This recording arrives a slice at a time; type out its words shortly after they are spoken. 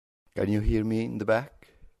Can you hear me in the back?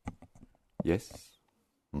 Yes?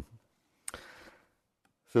 Mm-hmm.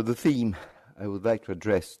 So the theme I would like to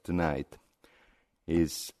address tonight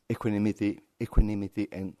is equanimity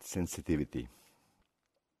and sensitivity.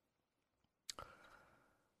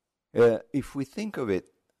 If we think of it,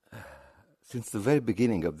 since the very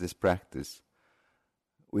beginning of this practice,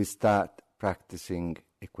 we start practicing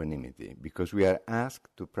equanimity because we are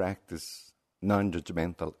asked to practice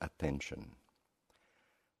non-judgmental attention.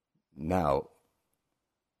 Now,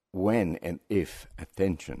 when and if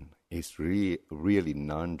attention is really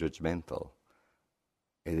non-judgmental,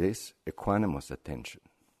 it is equanimous attention.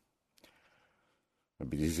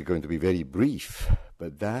 Maybe this is going to be very brief,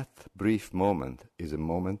 but that brief moment is a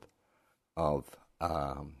moment of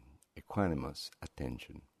equanimous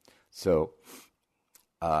attention. So,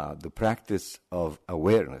 the practice of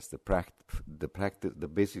awareness, the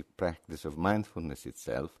basic practice of mindfulness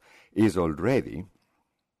itself, is already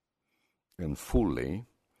and fully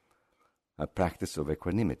a practice of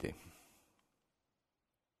equanimity.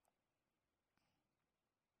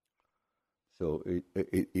 So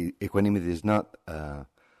equanimity is not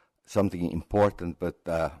something important, but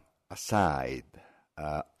aside,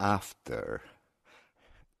 after,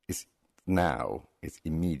 it's now, it's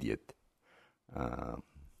immediate.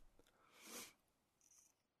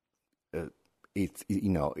 It's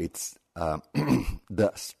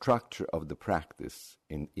the structure of the practice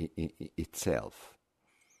in itself.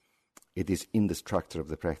 It is in the structure of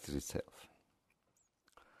the practice itself.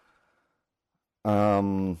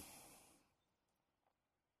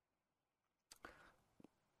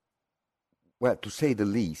 Well, to say the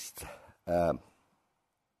least, to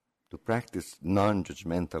practice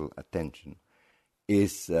non-judgmental attention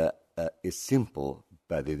is simple,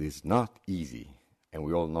 but it is not easy, and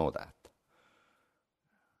we all know that.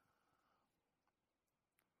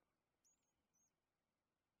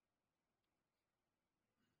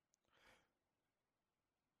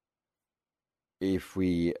 If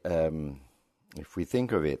we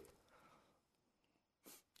think of it,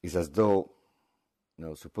 it's as though,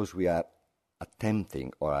 suppose we are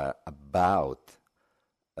attempting or are about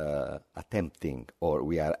attempting, or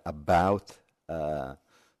we are about to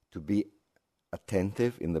be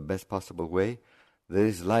attentive in the best possible way. There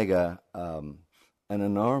is like an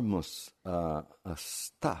enormous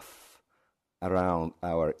stuff around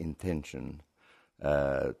our intention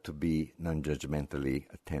to be non-judgmentally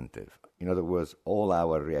attentive. In other words, all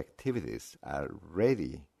our reactivities are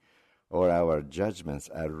ready, or our judgments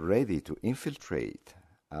are ready to infiltrate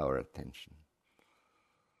our attention.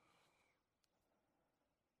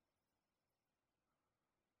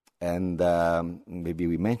 And maybe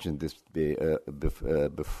we mentioned this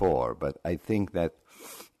before, but I think that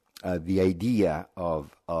the idea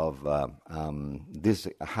of this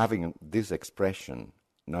having this expression,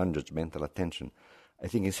 non-judgmental attention, I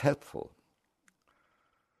think is helpful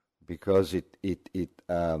because it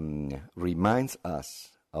reminds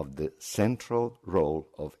us of the central role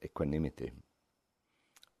of equanimity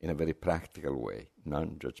in a very practical way,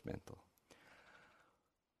 non-judgmental.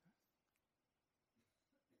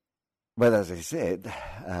 But as I said,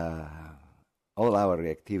 all our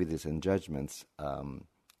reactivities and judgments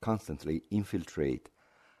constantly infiltrate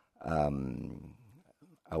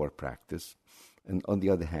our practice. And on the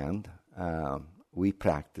other hand, we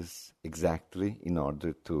practice exactly in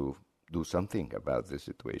order to do something about the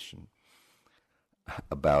situation,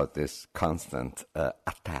 about this constant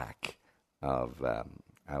attack of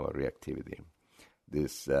our reactivity,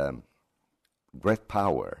 this great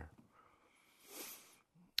power,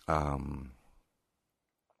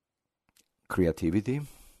 creativity,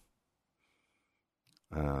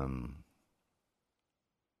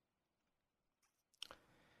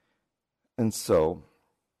 and so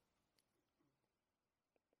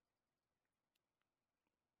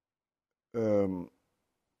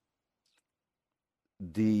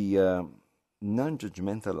the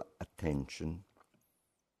non-judgmental attention,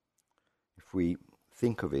 if we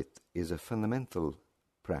think of it, is a fundamental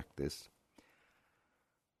practice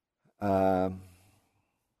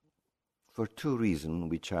for two reasons,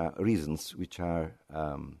 which are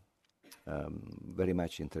very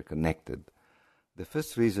much interconnected. The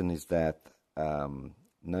first reason is that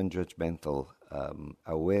non-judgmental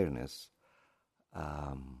awareness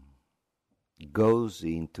goes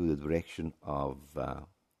into the direction of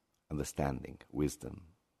understanding, wisdom,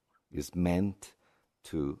 is meant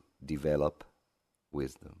to develop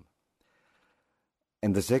wisdom.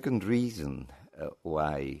 And the second reason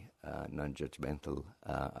why non-judgmental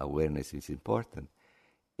awareness is important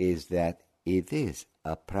is that it is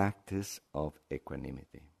a practice of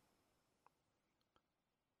equanimity.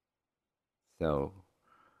 So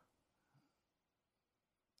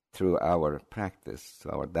through our practice,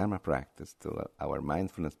 to our Dharma practice, to our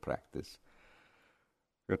mindfulness practice,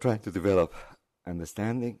 we're trying to develop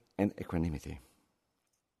understanding and equanimity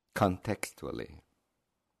contextually,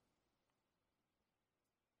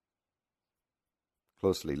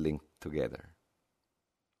 closely linked together.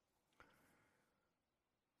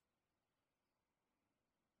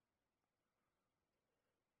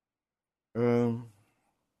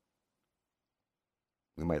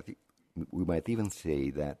 We might even say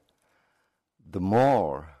that the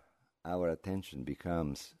more our attention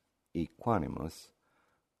becomes equanimous,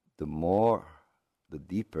 the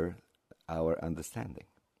deeper our understanding,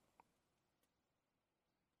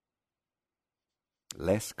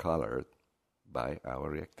 less colored by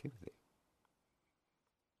our reactivity.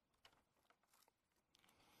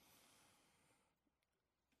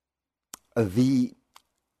 The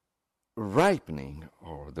ripening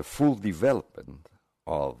or the full development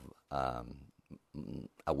of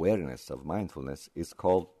awareness, of mindfulness, is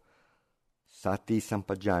called sati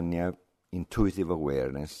sampajanya, intuitive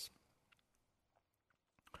awareness.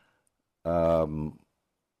 In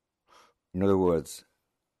other words,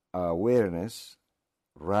 awareness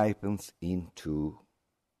ripens into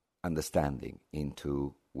understanding,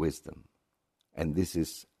 into wisdom. And this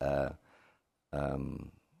is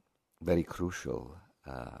very crucial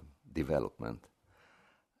development.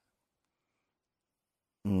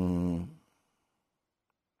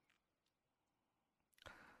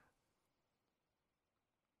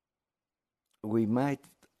 We might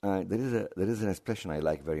there is an expression I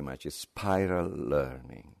like very much, is spiral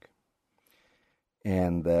learning.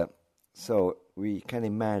 And so we can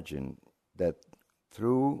imagine that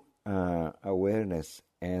through awareness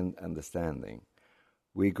and understanding,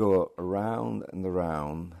 we go around and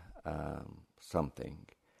around something,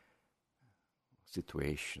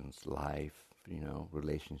 situations, life,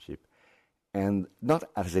 relationship, and not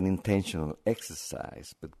as an intentional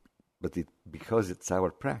exercise, but because it's our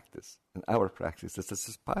practice, and our practice is a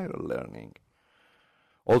spiral learning.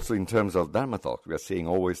 Also, in terms of Dharma talk, we are saying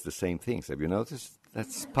always the same things. Have you noticed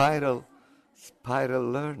that spiral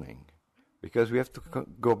learning? Because we have to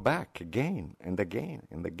go back again and again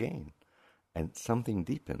and again, and something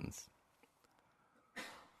deepens.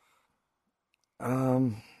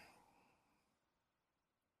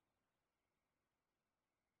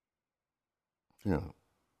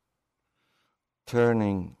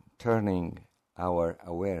 Turning our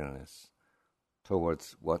awareness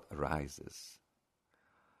towards what arises.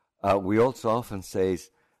 We also often say,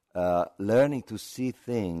 learning to see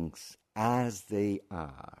things as they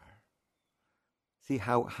are. See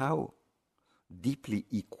how deeply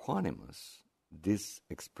equanimous this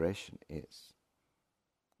expression is.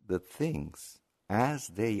 The things as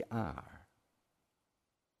they are.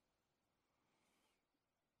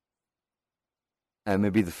 And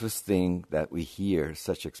maybe the first thing that we hear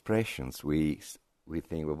such expressions, we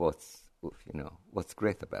think, well, what's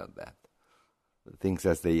great about that? The things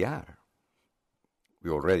as they are.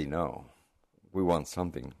 We already know. We want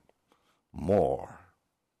something more.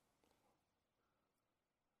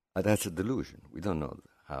 But that's a delusion. We don't know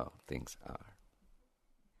how things are.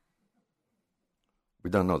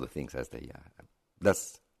 We don't know the things as they are.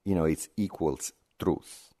 That's, it equals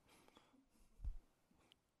truth.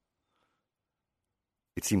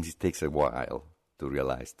 It seems it takes a while to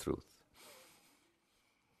realize truth.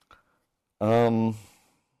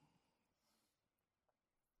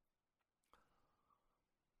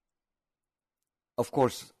 Of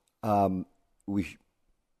course, the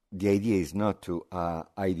idea is not to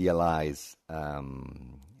idealize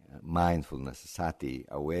mindfulness, sati,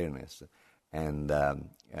 awareness, and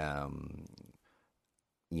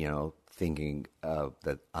thinking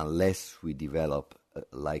that unless we develop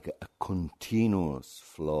like a continuous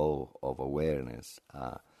flow of awareness,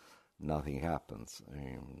 nothing happens.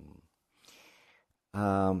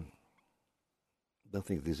 Don't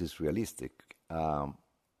think this is realistic.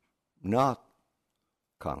 Not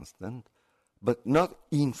constant, but not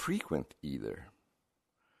infrequent either.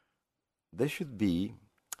 There should be,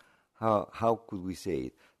 how could we say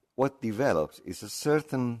it? What develops is a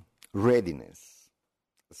certain readiness,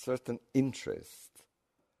 a certain interest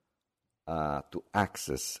to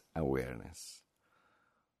access awareness.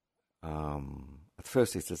 At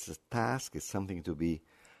first, it's just a task; it's something to be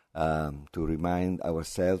to remind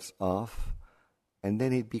ourselves of, and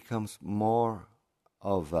then it becomes more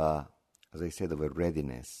of, as I said, of a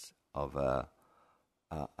readiness, of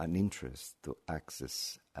an interest to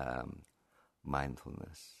access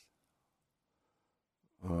mindfulness.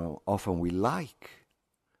 Often we like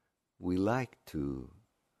to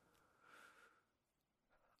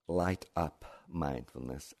light up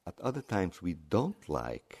mindfulness. At other times we don't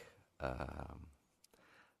like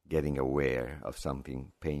getting aware of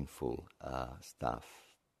something painful stuff.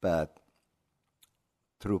 But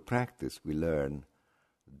through practice we learn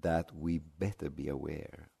that we better be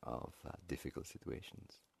aware of difficult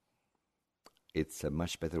situations. It's a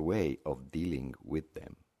much better way of dealing with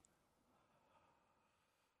them.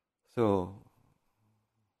 So,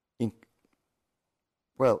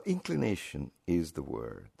 inclination is the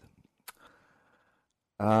word.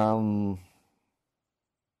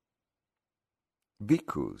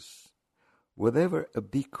 Bhikkhus, whatever a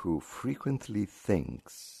bhikkhu frequently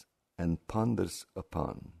thinks and ponders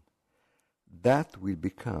upon, that will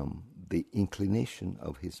become the inclination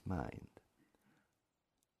of his mind,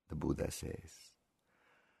 the Buddha says.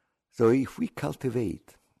 So if we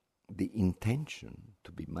cultivate the intention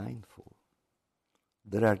to be mindful,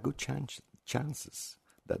 there are good chances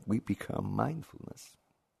that we become mindfulness,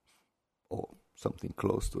 or something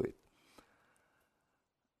close to it.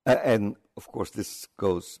 And of course this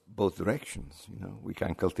goes both directions. We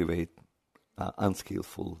can cultivate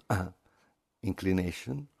unskillful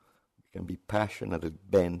inclination. We can be passionately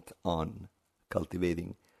bent on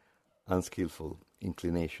cultivating unskillful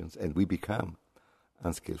inclinations, and we become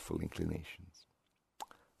unskillful inclinations.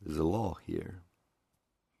 There's a law here.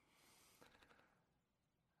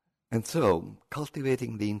 And so,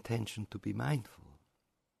 cultivating the intention to be mindful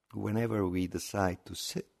whenever we decide to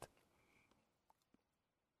sit,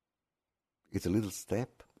 it's a little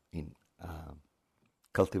step in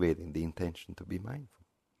cultivating the intention to be mindful.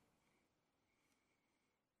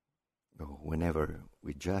 Whenever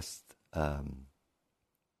we just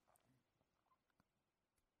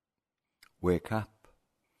wake up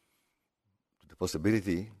to the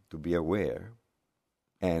possibility to be aware,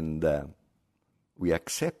 and we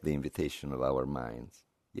accept the invitation of our minds.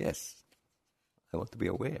 Yes, I want to be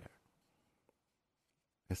aware.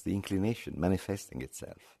 That's the inclination manifesting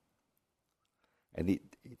itself. And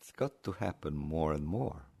it's got to happen more and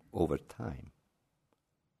more over time.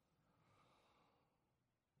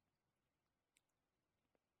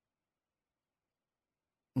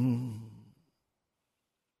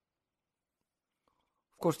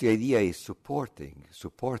 Of course, the idea is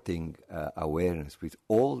supporting awareness with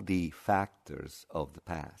all the factors of the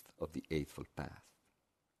path, of the Eightfold Path.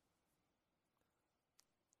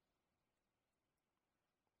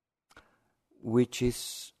 Which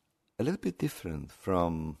is a little bit different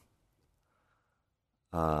from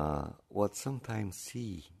what sometimes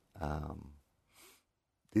see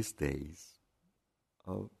these days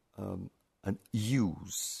of an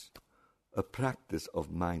use, a practice of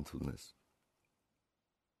mindfulness,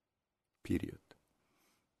 period.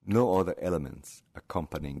 No other elements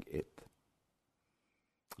accompanying it.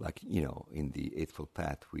 Like, in the Eightfold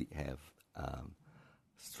Path we have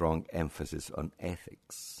strong emphasis on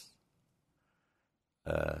ethics,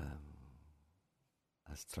 a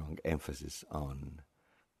strong emphasis on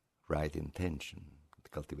right intention, the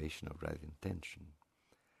cultivation of right intention.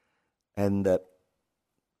 And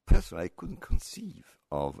personally, I couldn't conceive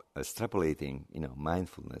of extrapolating,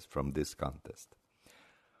 mindfulness from this context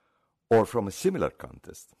or from a similar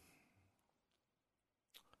context.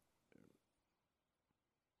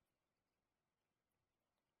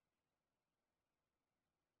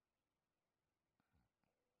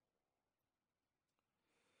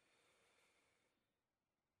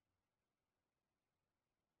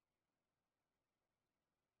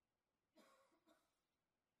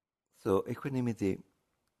 So equanimity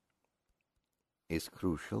is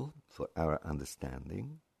crucial for our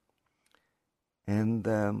understanding, and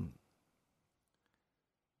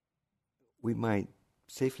we might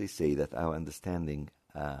safely say that our understanding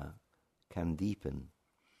can deepen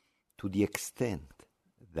to the extent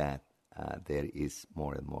that there is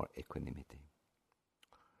more and more equanimity.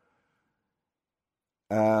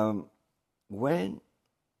 When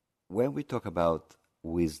we talk about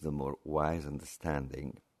wisdom or wise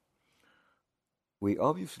understanding, we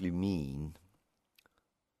obviously mean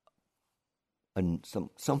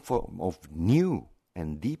some form of new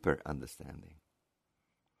and deeper understanding.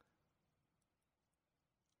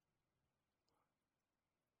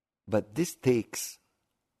 But this takes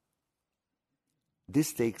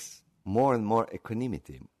more and more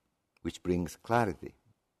equanimity, which brings clarity.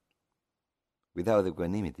 Without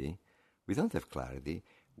equanimity, we don't have clarity.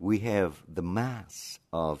 We have the mass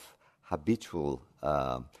of habitual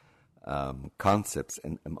concepts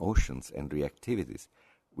and emotions and reactivities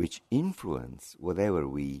which influence whatever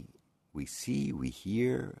we see, we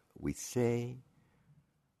hear, we say.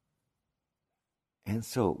 And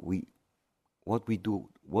so what do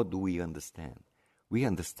we understand? We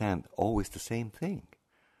understand always the same thing,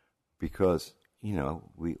 because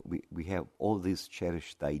we have all these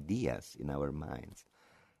cherished ideas in our minds,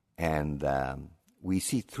 and we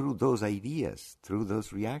see through those ideas, through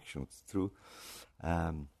those reactions, through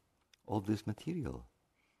all this material.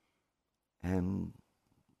 And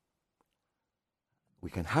we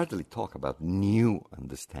can hardly talk about new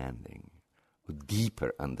understanding, or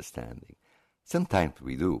deeper understanding. Sometimes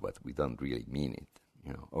we do, but we don't really mean it.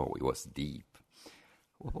 Oh, it was deep.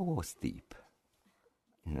 What was deep?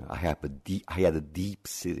 I had a deep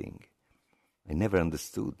sitting. I never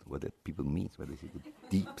understood what that people mean when they say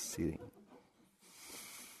deep sitting.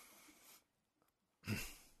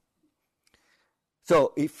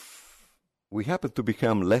 So if we happen to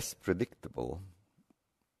become less predictable,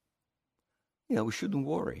 we shouldn't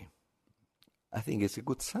worry. I think it's a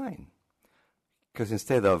good sign. Because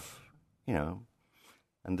instead of,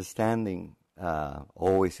 understanding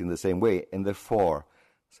always in the same way, and therefore,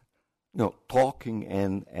 talking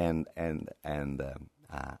and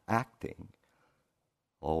acting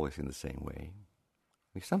always in the same way,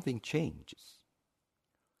 if something changes,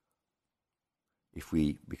 if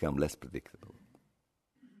we become less predictable,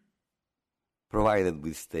 provided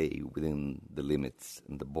we stay within the limits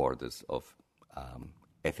and the borders of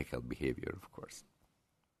ethical behavior, of course.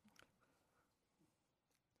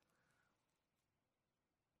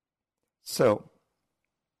 So,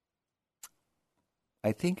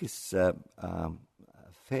 I think it's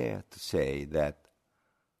fair to say that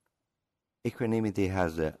equanimity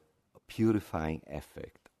has a purifying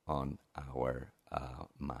effect on our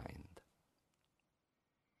mind.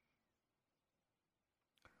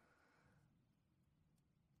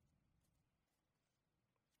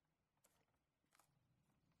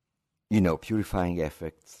 Purifying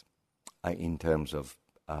effects in terms of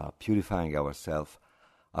purifying ourselves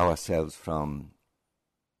from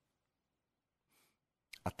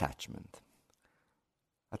attachment.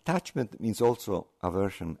 Attachment means also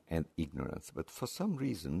aversion and ignorance, but for some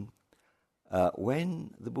reason,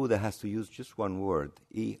 when the Buddha has to use just one word,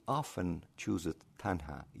 he often chooses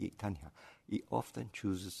tanha. He often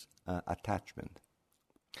chooses attachment.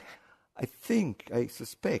 I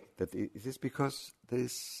suspect that it is because there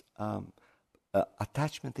is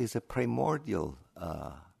attachment is a primordial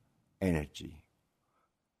energy,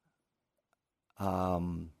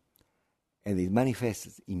 and it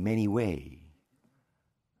manifests in many ways.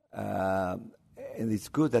 And it's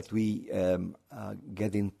good that we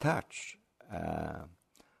get in touch,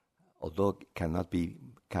 although it can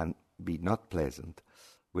be not pleasant,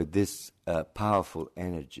 with this powerful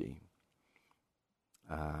energy.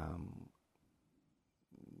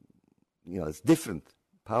 It's different.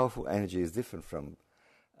 Powerful energy is different from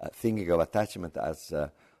thinking of attachment as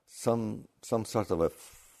some sort of a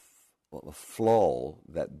flaw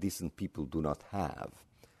that decent people do not have.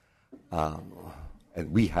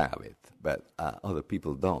 And we have it, but other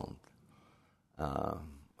people don't.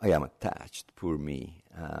 I am attached, poor me.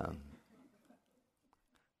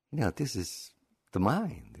 This is the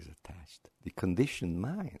mind is attached. The conditioned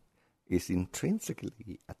mind is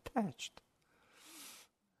intrinsically attached.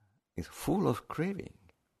 It's full of craving.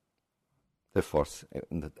 Therefore,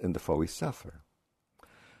 and therefore we suffer.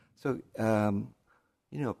 So,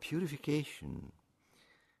 purification,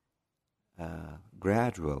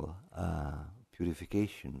 gradual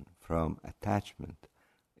purification from attachment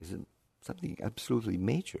is something absolutely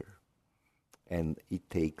major. And it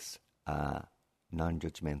takes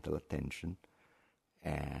non-judgmental attention,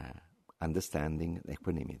 understanding, and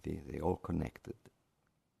equanimity. They're all connected.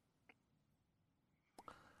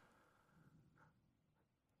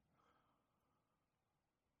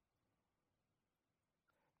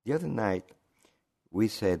 The other night, we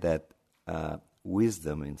said that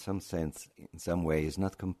wisdom, in some sense, in some way, is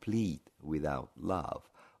not complete without love.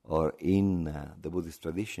 Or in the Buddhist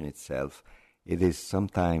tradition itself, it is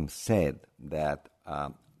sometimes said that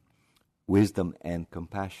wisdom and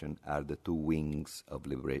compassion are the two wings of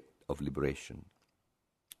liberation.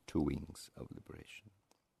 Two wings of liberation.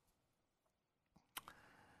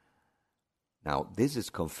 Now, this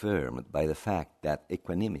is confirmed by the fact that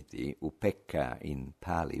equanimity, upekkha in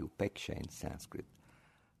Pali, upeksha in Sanskrit,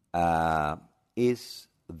 is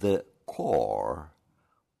the core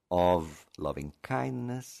of loving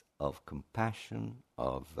kindness, of compassion,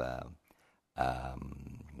 of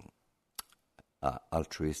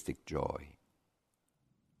altruistic joy.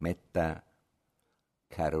 Metta,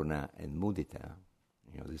 karuna, and mudita,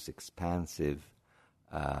 these expansive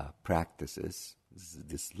practices,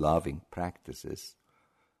 these loving practices,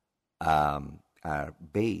 are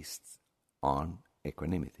based on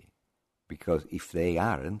equanimity. Because if they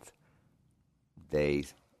aren't, they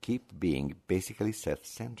keep being basically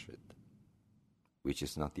self-centered, which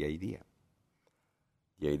is not the idea.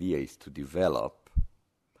 The idea is to develop,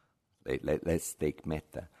 let's take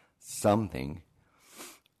metta, something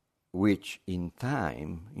which in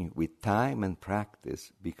time, with time and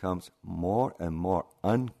practice, becomes more and more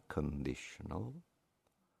unconditional.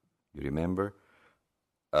 You remember?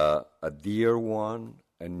 A dear one,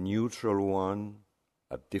 a neutral one,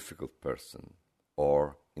 a difficult person,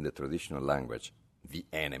 or in the traditional language, the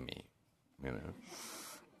enemy.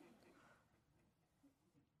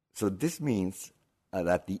 So this means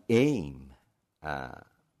that the aim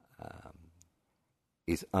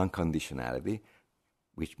is unconditionality,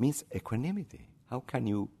 which means equanimity. How can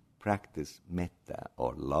you practice metta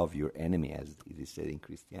or love your enemy, as it is said in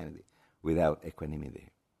Christianity, without equanimity?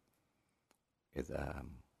 It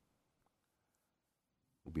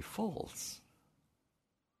would be false.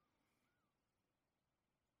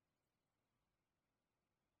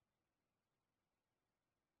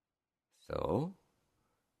 So,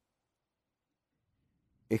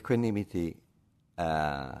 equanimity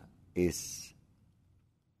is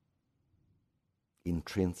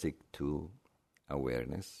intrinsic to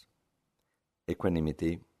awareness.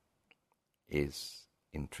 Equanimity is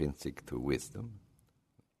intrinsic to wisdom.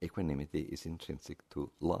 Equanimity is intrinsic to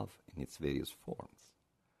love in its various forms.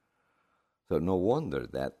 So no wonder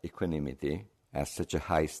that equanimity has such a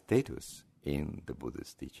high status in the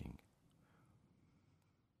Buddha's teaching.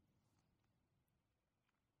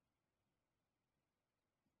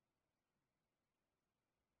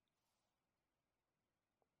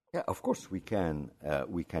 Yeah, of course we can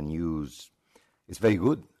use. It's very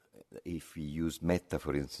good if we use metta,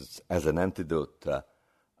 for instance, as an antidote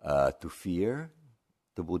to fear.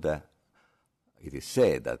 The Buddha, it is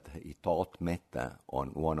said that he taught metta on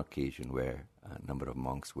one occasion where a number of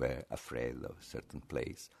monks were afraid of a certain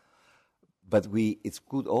place. But it's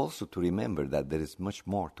good also to remember that there is much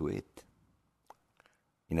more to it.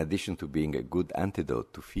 In addition to being a good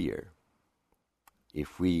antidote to fear,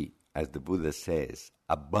 if we, as the Buddha says,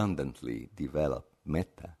 abundantly develop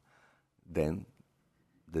metta, then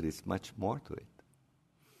there is much more to it.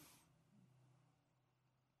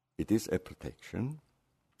 It is a protection,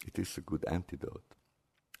 it is a good antidote,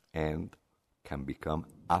 and can become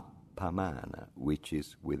appamana, which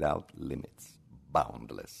is without limits,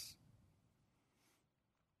 boundless.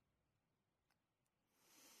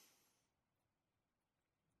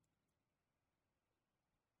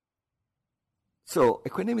 So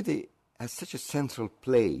equanimity has such a central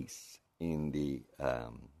place in the,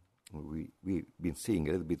 we've been seeing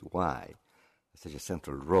a little bit why, such a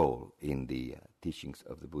central role in the teachings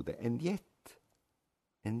of the Buddha, and yet,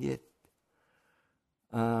 there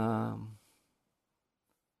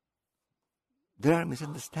are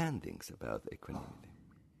misunderstandings about equanimity,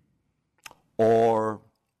 or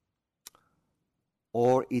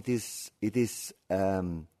it is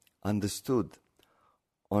understood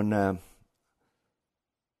on a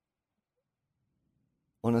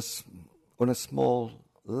small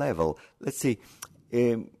level. Let's see,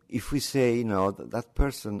 if we say, that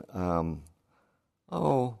person,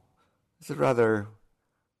 is a rather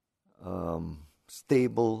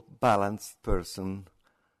stable, balanced person,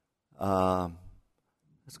 has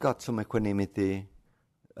got some equanimity,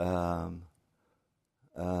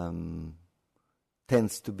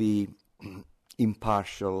 tends to be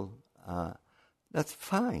impartial, that's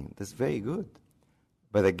fine, that's very good.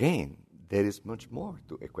 But again, there is much more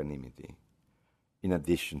to equanimity, in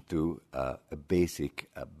addition to a basic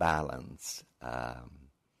balance.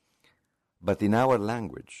 But in our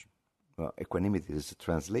language, equanimity is a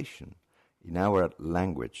translation. In our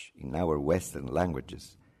language, in our Western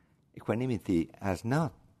languages, equanimity has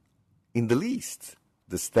not, in the least,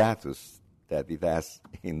 the status that it has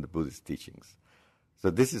in the Buddhist teachings. So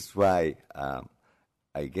this is why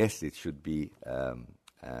I guess it should be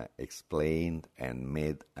explained and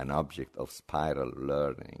made an object of spiral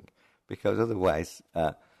learning, because otherwise,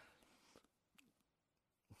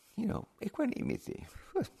 equanimity.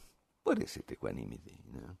 What is it, equanimity?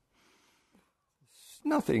 It's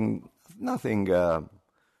nothing.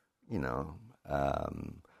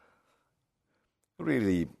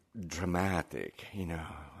 Really dramatic.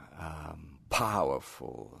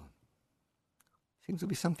 Powerful. Seems to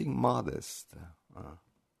be something modest.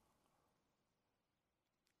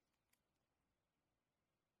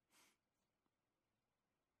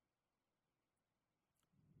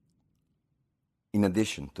 In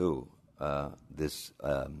addition to this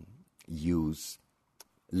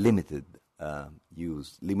limited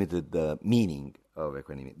meaning of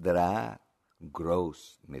equanimity, there are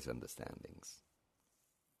gross misunderstandings.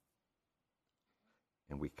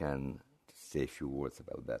 And we can say a few words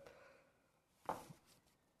about that.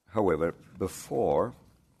 However, before,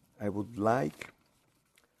 I would like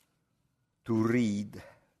to read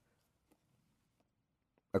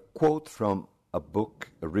a quote from a book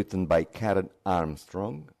written by Karen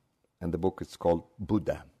Armstrong, and the book is called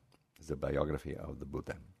Buddha. It's a biography of the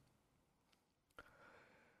Buddha.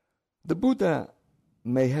 The Buddha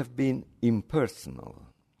may have been impersonal,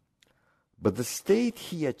 but the state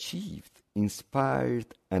he achieved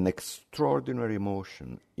inspired an extraordinary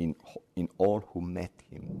emotion in all who met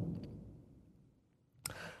him.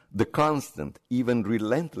 The constant, even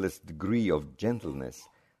relentless degree of gentleness,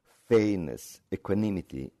 fairness,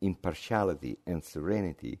 equanimity, impartiality, and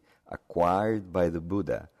serenity acquired by the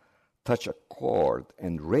Buddha touch a chord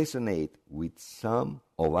and resonate with some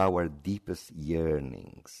of our deepest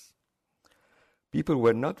yearnings. People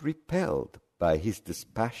were not repelled by his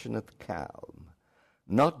dispassionate calm,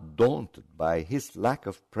 not daunted by his lack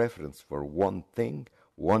of preference for one thing,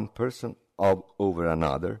 one person over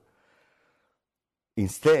another.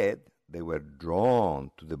 Instead, they were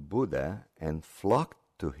drawn to the Buddha and flocked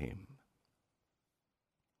to him.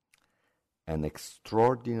 An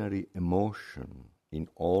extraordinary emotion in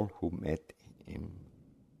all who met him.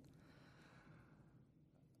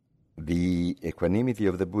 The equanimity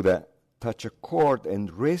of the Buddha touch a chord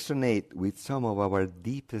and resonate with some of our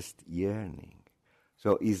deepest yearning.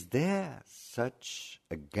 So is there such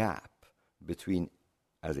a gap between,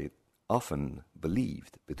 as it often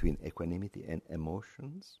believed, between equanimity and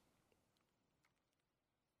emotions?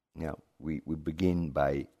 Now, we begin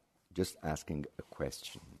by just asking a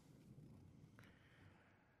question.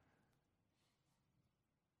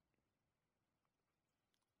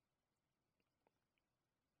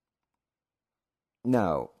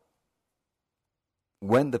 Now,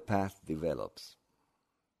 when the path develops,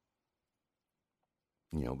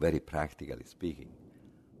 very practically speaking,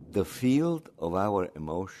 the field of our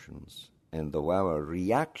emotions and of our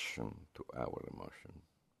reaction to our emotion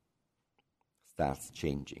starts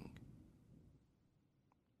changing.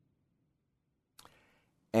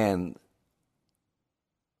 And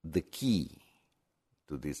the key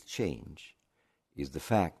to this change is the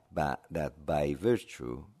fact that by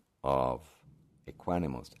virtue of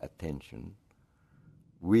equanimous attention,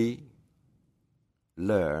 we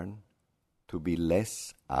learn to be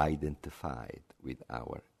less identified with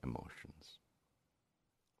our emotions.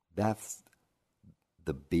 That's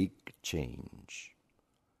the big change.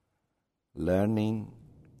 Learning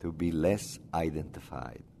to be less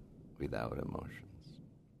identified with our emotions.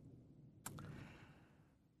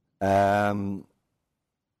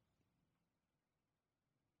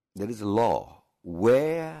 There is a law.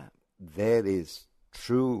 Where there is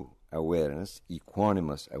true awareness,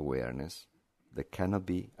 equanimous awareness, there cannot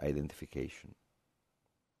be identification.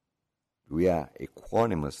 We are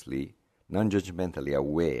equanimously, non-judgmentally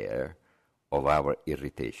aware of our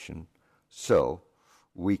irritation, so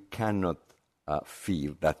we cannot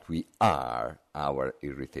feel that we are our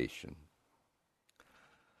irritation.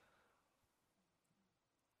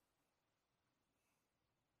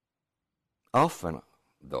 Often,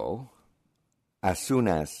 though, as soon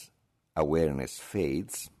as awareness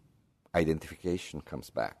fades, identification comes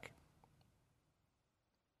back.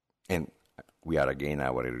 And we are again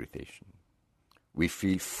our irritation. We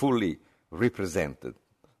feel fully represented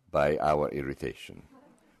by our irritation.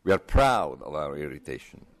 We are proud of our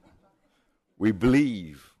irritation. We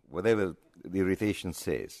believe whatever the irritation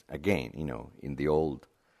says, again, in the old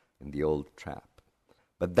trap.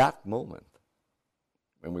 But that moment,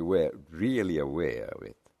 when we were really aware of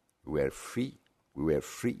it, we were free. We were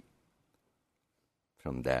free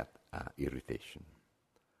from that irritation.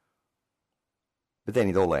 But then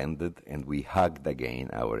it all ended, and we hugged again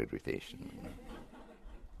our irritation.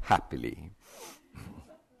 Happily.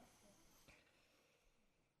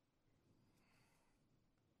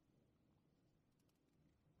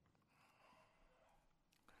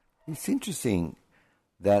 It's interesting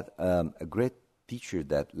that a great teacher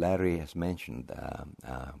that Larry has mentioned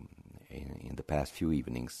in the past few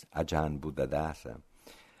evenings, Ajahn Buddhadasa,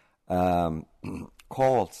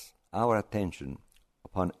 calls our attention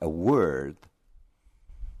upon a word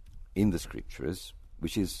in the scriptures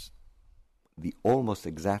which is the almost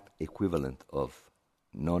exact equivalent of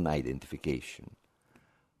non-identification.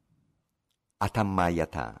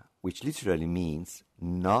 Atamayata, which literally means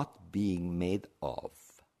not being made of.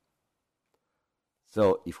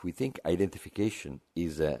 So if we think identification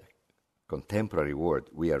is a contemporary word,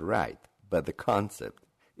 we are right, but the concept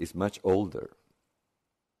is much older.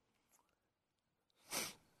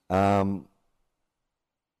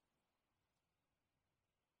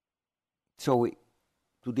 So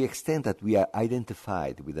to the extent that we are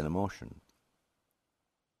identified with an emotion,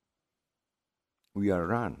 we are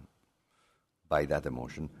run by that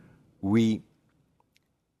emotion, we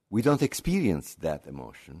we don't experience that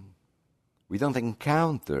emotion. We don't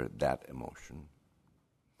encounter that emotion.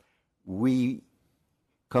 We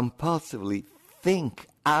compulsively think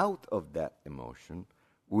out of that emotion.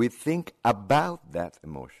 We think about that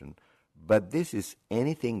emotion. But this is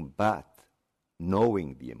anything but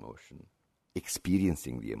knowing the emotion,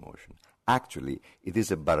 experiencing the emotion. Actually, it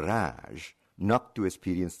is a barrage not to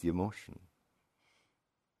experience the emotion.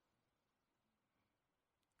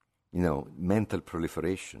 Mental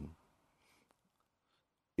proliferation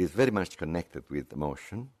is very much connected with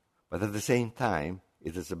emotion, but at the same time,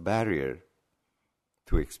 it is a barrier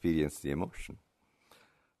to experience the emotion.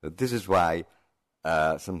 This is why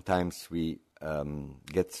sometimes we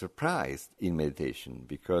get surprised in meditation,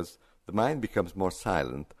 because the mind becomes more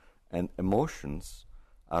silent and emotions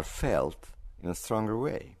are felt in a stronger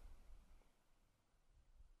way.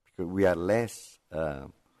 Because we are less,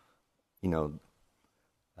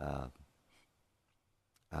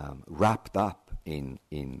 wrapped up in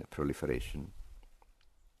proliferation.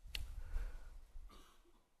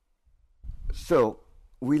 So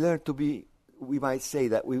we learn to be, we might say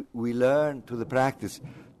that we learn to the practice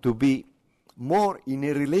to be more in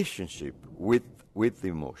a relationship with the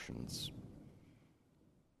emotions.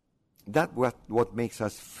 That's what makes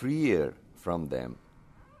us freer from them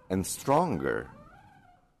and stronger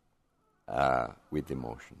with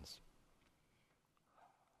emotions.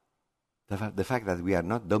 The fact that we are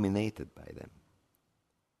not dominated by them.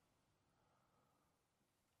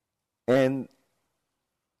 And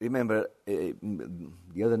remember,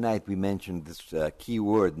 the other night we mentioned this key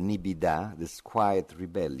word, nibbida, this quiet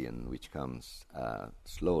rebellion, which comes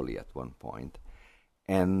slowly at one point.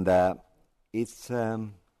 And it's,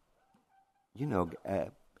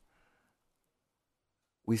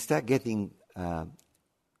 we start getting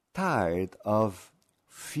tired of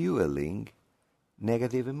fueling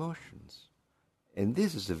negative emotions. And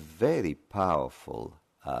this is a very powerful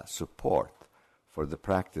support for the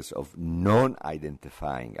practice of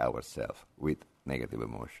non-identifying ourselves with negative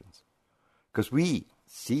emotions. Because we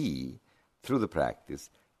see through the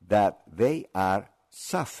practice that they are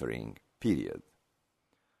suffering, period.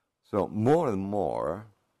 So more and more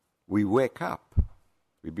we wake up.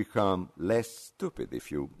 We become less stupid,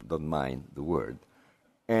 if you don't mind the word.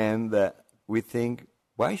 And we think,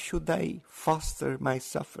 why should I foster my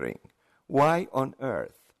suffering? Why on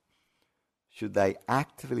earth should I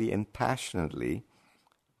actively and passionately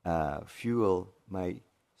fuel my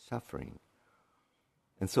suffering?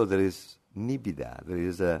 And so there is nibbida. There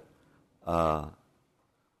is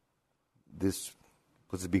this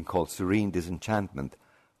what's being called serene disenchantment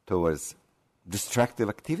towards destructive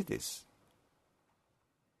activities,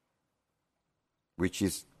 which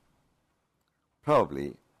is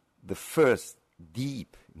probably the first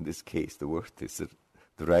deep, in this case, the word is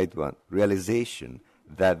the right one, realization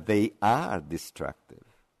that they are destructive.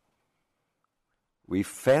 We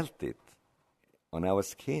felt it on our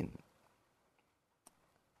skin.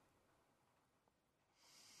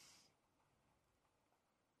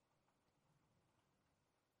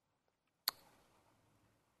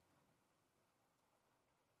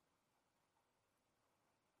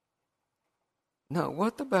 Now,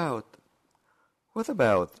 what about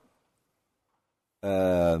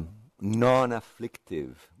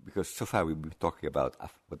non-afflictive? Because so far we've been talking about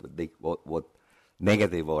what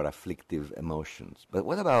negative or afflictive emotions. But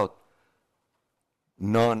what about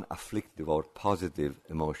non-afflictive or positive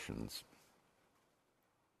emotions?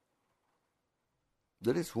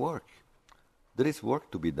 There is work. There is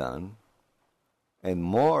work to be done, and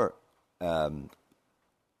more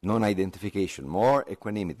non-identification, more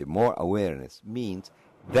equanimity, more awareness means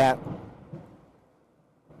that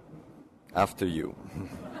after you.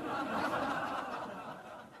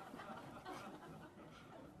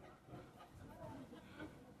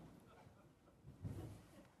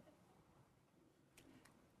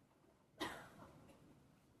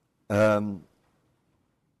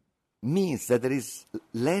 Means that there is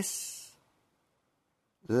less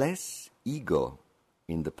ego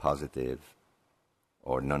in the positive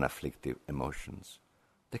or non-afflictive emotions.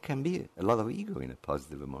 There can be a lot of ego in a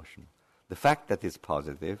positive emotion. The fact that it's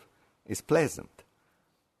positive is pleasant.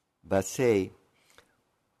 But say,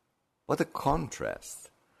 what a contrast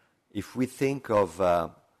if we think of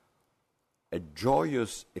a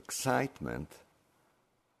joyous excitement,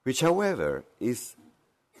 which, however, is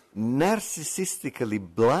narcissistically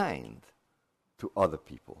blind to other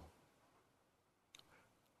people.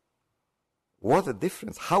 What a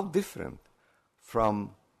difference, how different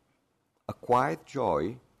from a quiet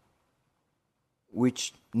joy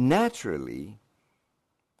which naturally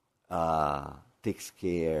takes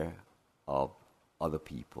care of other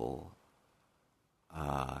people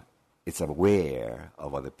it's aware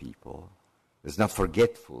of other people. It's not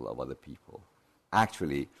forgetful of other people.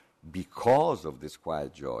 Actually, because of this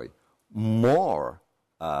quiet joy, more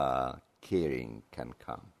caring can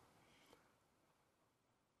come.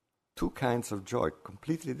 Two kinds of joy,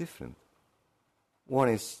 completely different. One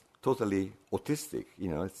is totally autistic,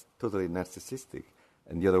 it's totally narcissistic,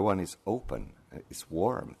 and the other one is open, it's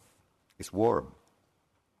warm. It's warm.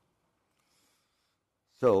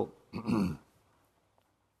 So,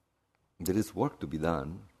 there is work to be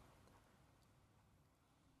done.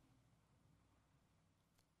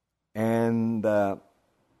 And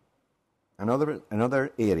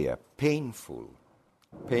another area, painful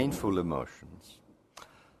emotions.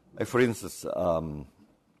 Like, for instance, a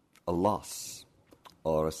loss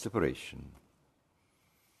or a separation.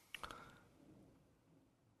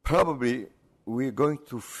 Probably we're going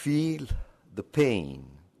to feel the pain.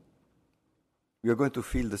 We are going to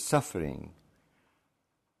feel the suffering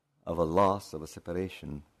of a loss, of a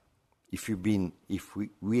separation, if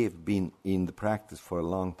we have been in the practice for a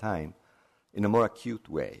long time, in a more acute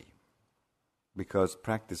way, because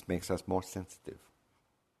practice makes us more sensitive,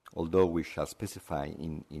 although we shall specify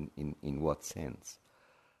in what sense.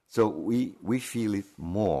 So we feel it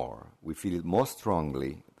more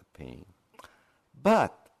strongly, the pain.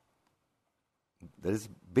 But, there is a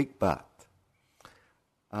big but.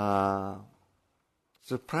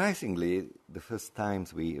 Surprisingly, the first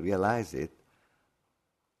times we realize it,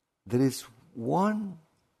 there is one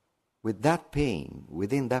within that pain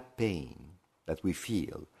that we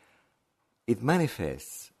feel, it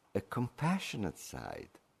manifests a compassionate side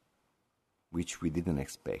which we didn't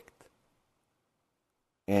expect.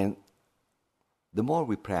 And the more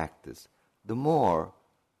we practice, the more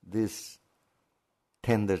this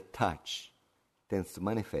tender touch tends to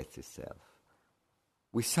manifest itself.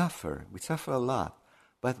 We suffer a lot,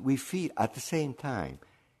 but we feel at the same time,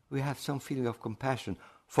 we have some feeling of compassion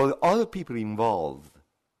for the other people involved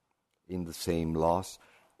in the same loss,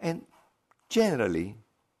 and generally,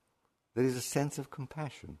 there is a sense of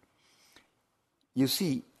compassion. You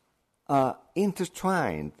see,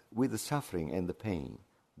 intertwined with the suffering and the pain,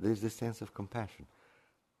 there is a sense of compassion,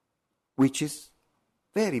 which is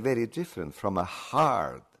very, very different from a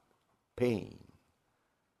hard pain,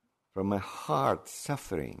 from a hard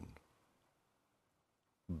suffering,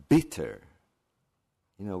 bitter.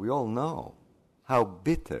 We all know how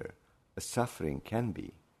bitter a suffering can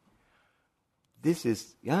be. This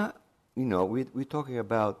is, we're talking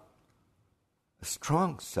about a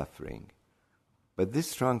strong suffering, but this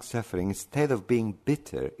strong suffering, instead of being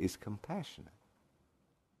bitter, is compassionate.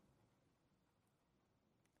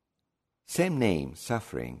 Same name,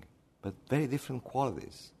 suffering, but very different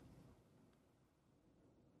qualities.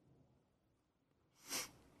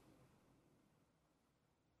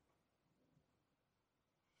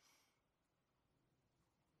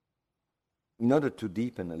 In order to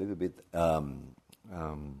deepen a little bit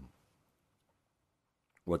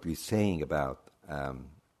what we're saying about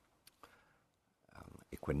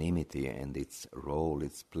equanimity and its role,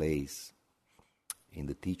 its place in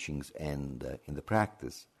the teachings and in the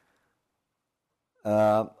practice,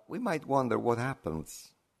 we might wonder what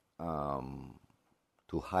happens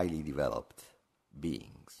to highly developed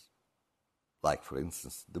beings, like, for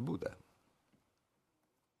instance, the Buddha.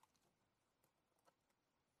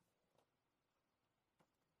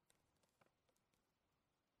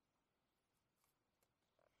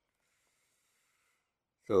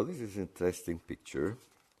 So this is an interesting picture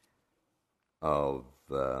of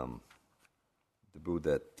the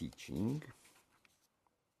Buddha teaching.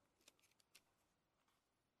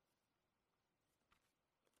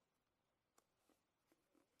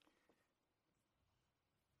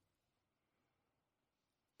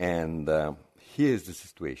 And here's the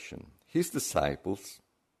situation. His disciples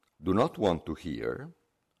do not want to hear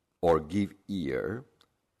or give ear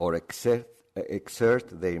or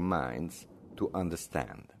exert their minds to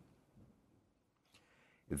understand.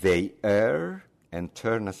 They err and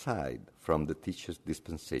turn aside from the teacher's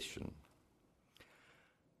dispensation.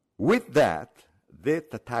 With that, the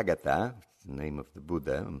Tathagata, the name of the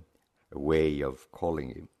Buddha, a way of calling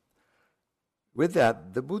him, with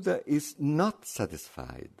that, the Buddha is not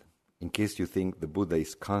satisfied. In case you think the Buddha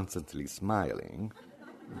is constantly smiling,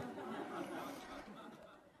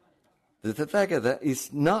 the Tathagata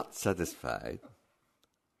is not satisfied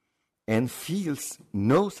and feels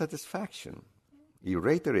no satisfaction. He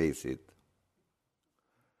reiterates it.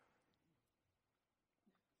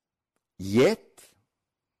 Yet,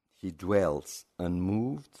 he dwells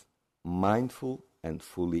unmoved, mindful, and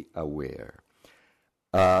fully aware.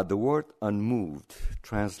 The word unmoved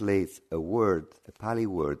translates a Pali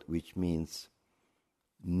word, which means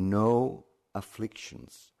no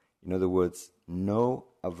afflictions. In other words, no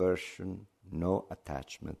aversion, no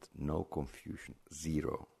attachment, no confusion,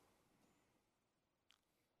 zero.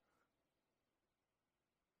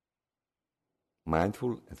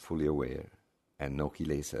 Mindful and fully aware, and no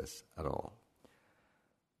kilesas at all.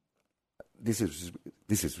 This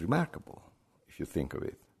is remarkable if you think of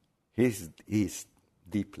it. He's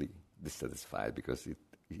deeply dissatisfied because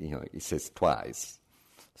it says twice,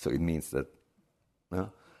 so it means that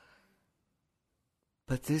no.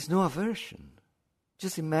 But there's no aversion.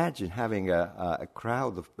 Just imagine having a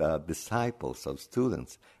crowd of disciples, of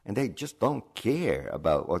students, and they just don't care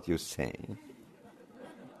about what you're saying.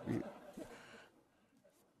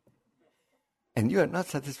 And you are not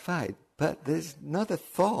satisfied, but there's not a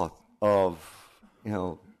thought of,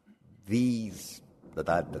 these,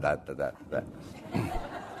 that.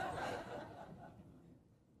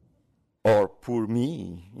 Or poor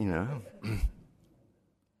me,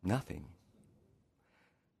 nothing.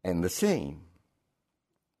 And the same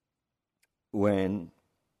when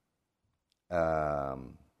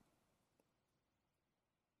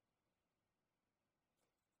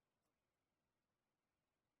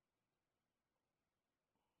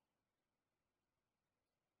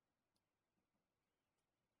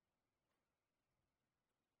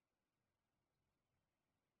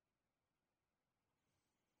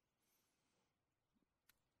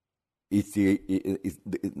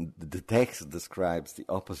the text describes the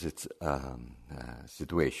opposite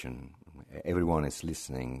situation. Everyone is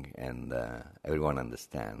listening and everyone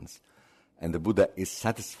understands. And the Buddha is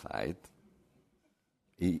satisfied.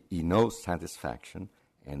 He knows satisfaction.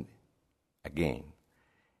 And again,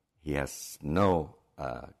 he has no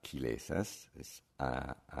kilesas,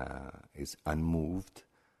 is unmoved,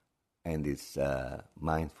 and is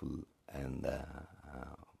mindful and,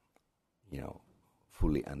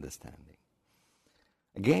 fully understanding.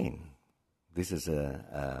 Again, this is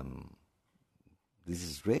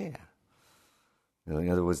rare. In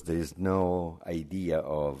other words, there is no idea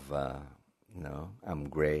of I'm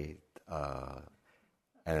great,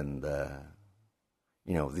 and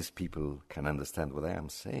these people can understand what I am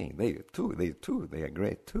saying. They are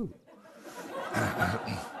great too.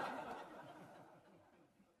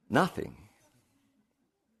 Nothing.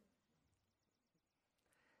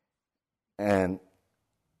 And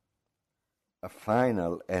a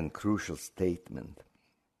final and crucial statement.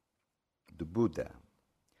 The Buddha,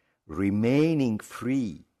 remaining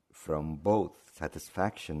free from both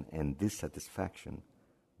satisfaction and dissatisfaction,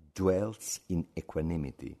 dwells in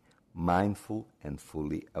equanimity, mindful and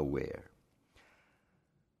fully aware.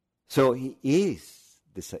 So he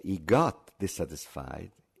got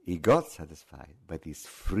dissatisfied, but he's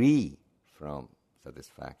free from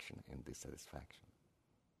satisfaction and dissatisfaction.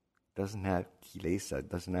 Doesn't have kilesa,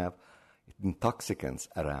 doesn't have intoxicants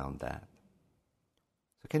around that.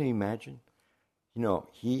 So can you imagine?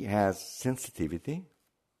 He has sensitivity.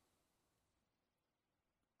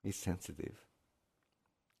 He's sensitive.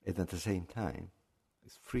 And at the same time,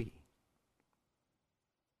 he's free.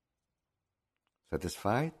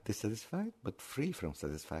 Satisfied, dissatisfied, but free from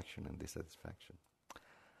satisfaction and dissatisfaction.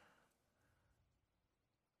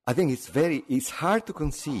 I think it's hard to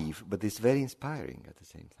conceive, but it's very inspiring at the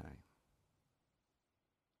same time.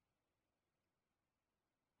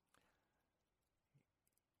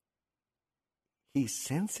 He's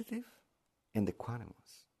sensitive and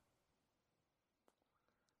equanimous.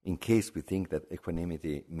 In case we think that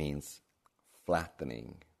equanimity means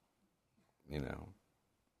flattening,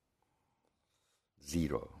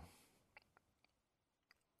 zero.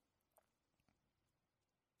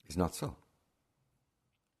 It's not so.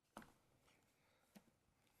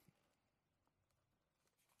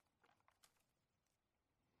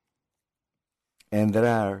 And there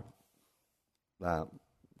are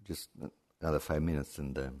just another 5 minutes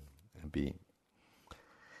and be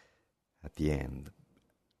at the end.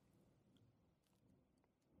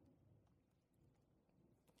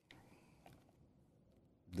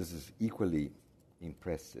 This is equally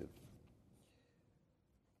impressive.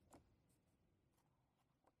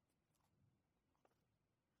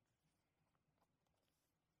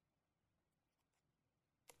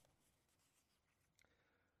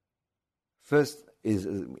 First is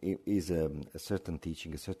a certain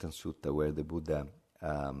teaching, a certain sutta where the Buddha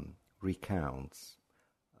recounts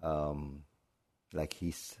like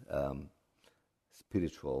his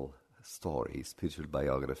spiritual story, spiritual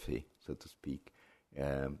biography, so to speak.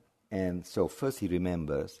 And so first he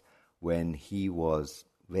remembers when he was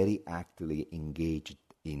very actively engaged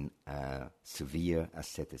in severe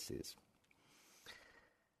asceticism.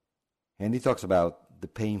 And he talks about the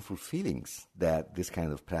painful feelings that this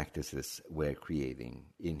kind of practices were creating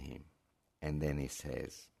in him. And then he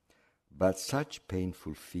says, but such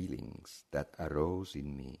painful feelings that arose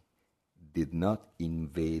in me did not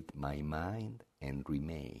invade my mind and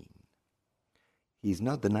remain. He's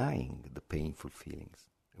not denying the painful feelings.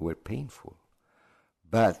 They were painful.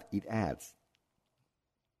 But it adds,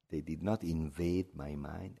 they did not invade my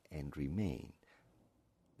mind and remain.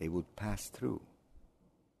 They would pass through.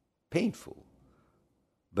 Painful.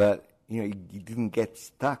 But, you didn't get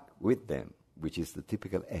stuck with them, which is the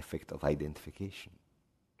typical effect of identification.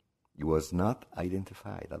 He was not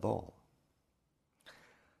identified at all.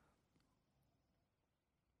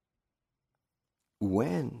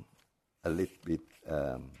 When, a little bit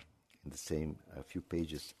in the same few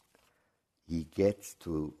pages, he gets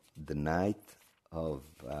to the night of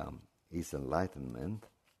his enlightenment,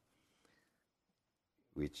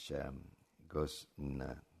 which goes in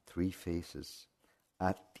 3 phases.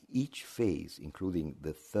 At each phase, including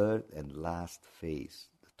the third and last phase,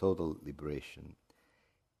 the total liberation,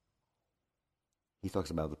 he talks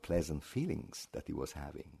about the pleasant feelings that he was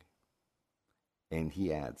having. And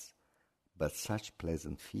he adds, but such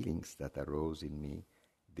pleasant feelings that arose in me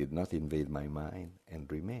did not invade my mind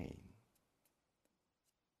and remain.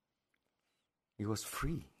 He was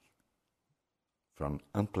free from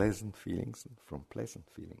unpleasant feelings and from pleasant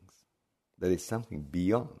feelings. There is something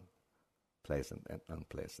beyond pleasant and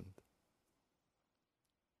unpleasant.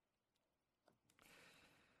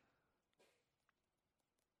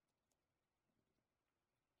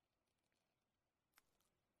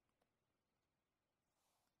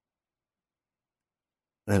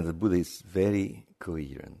 And the Buddha is very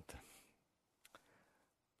coherent.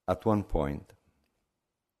 At one point,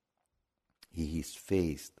 he is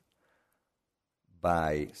faced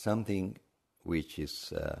by something which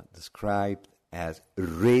is described as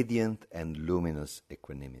radiant and luminous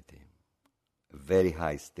equanimity, a very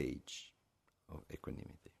high stage of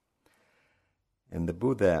equanimity. And the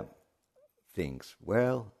Buddha thinks,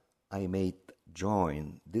 well, I may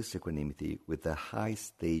join this equanimity with a high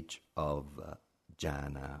stage of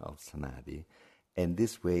jhana, of samadhi, and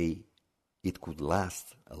this way it could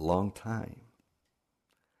last a long time.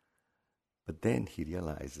 But then he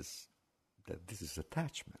realizes that this is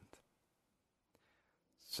attachment.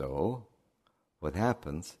 So, what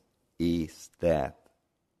happens is that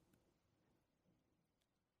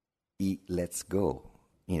he lets go,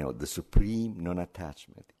 the supreme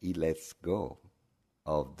non-attachment. He lets go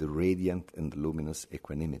of the radiant and luminous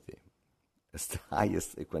equanimity. It's the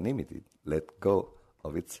highest equanimity, let go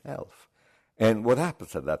of itself. And what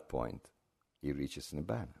happens at that point? He reaches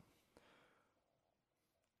Nibbana.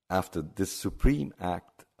 After this supreme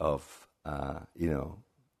act of,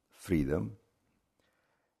 freedom,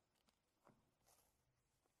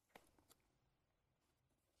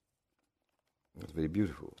 it's very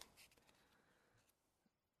beautiful.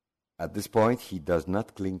 At this point, he does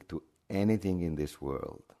not cling to anything in this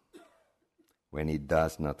world. When he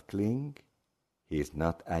does not cling, he is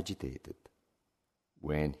not agitated.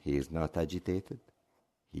 When he is not agitated,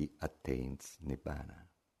 he attains Nibbana.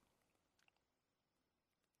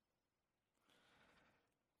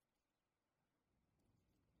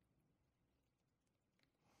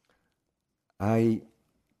 I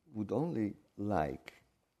would only like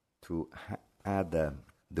to add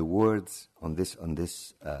the words on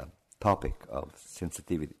this topic of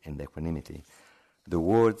sensitivity and equanimity, the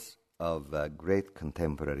words of a great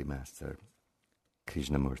contemporary master,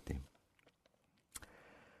 Krishnamurti.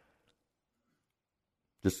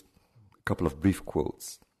 Just a couple of brief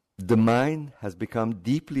quotes. The mind has become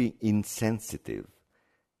deeply insensitive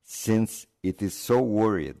since it is so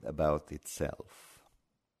worried about itself.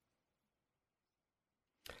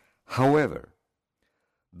 However,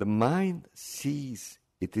 the mind sees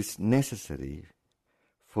it is necessary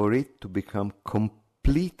for it to become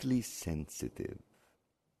completely sensitive.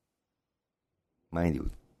 Mind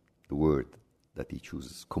you, the word that he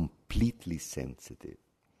chooses, completely sensitive.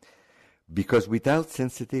 Because without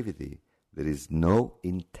sensitivity, there is no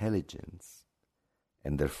intelligence,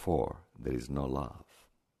 and therefore there is no love.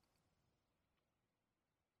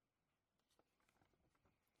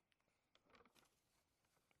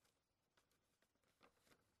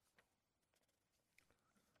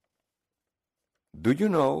 Do you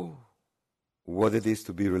know what it is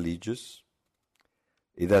to be religious?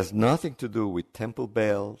 It has nothing to do with temple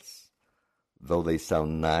bells, though they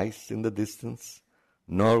sound nice in the distance,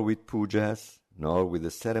 nor with pujas, nor with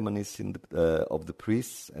the ceremonies of the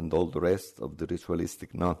priests and all the rest of the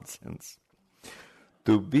ritualistic nonsense.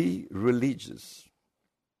 To be religious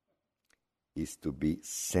is to be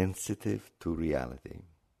sensitive to reality.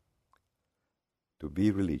 To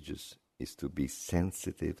be religious is to be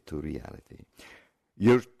sensitive to reality.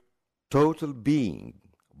 Your total being,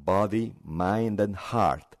 body, mind, and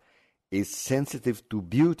heart, is sensitive to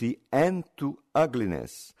beauty and to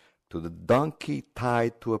ugliness, to the donkey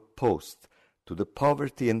tied to a post, to the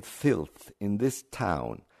poverty and filth in this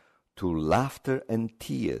town, to laughter and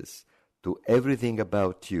tears, to everything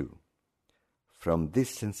about you. From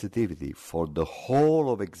this sensitivity for the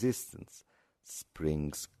whole of existence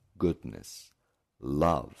springs goodness,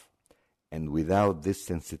 love, and without this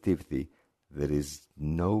sensitivity there is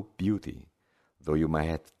no beauty. Though you might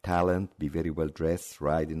have talent, be very well dressed,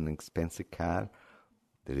 ride in an expensive car,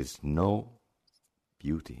 there is no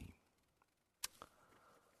beauty.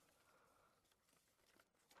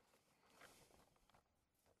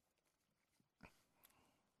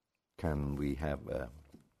 Can we have a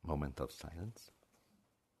moment of silence?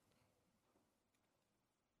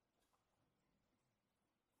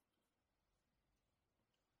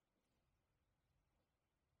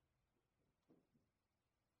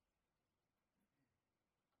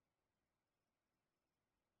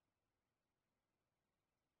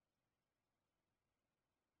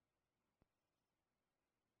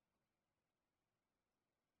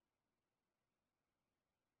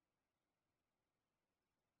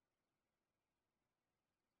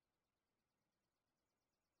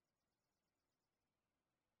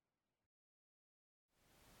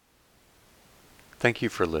 Thank you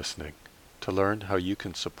for listening. To learn how you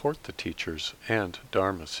can support the teachers and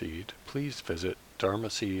Dharma Seed, please visit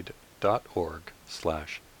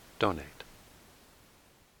dharmaseed.org/donate.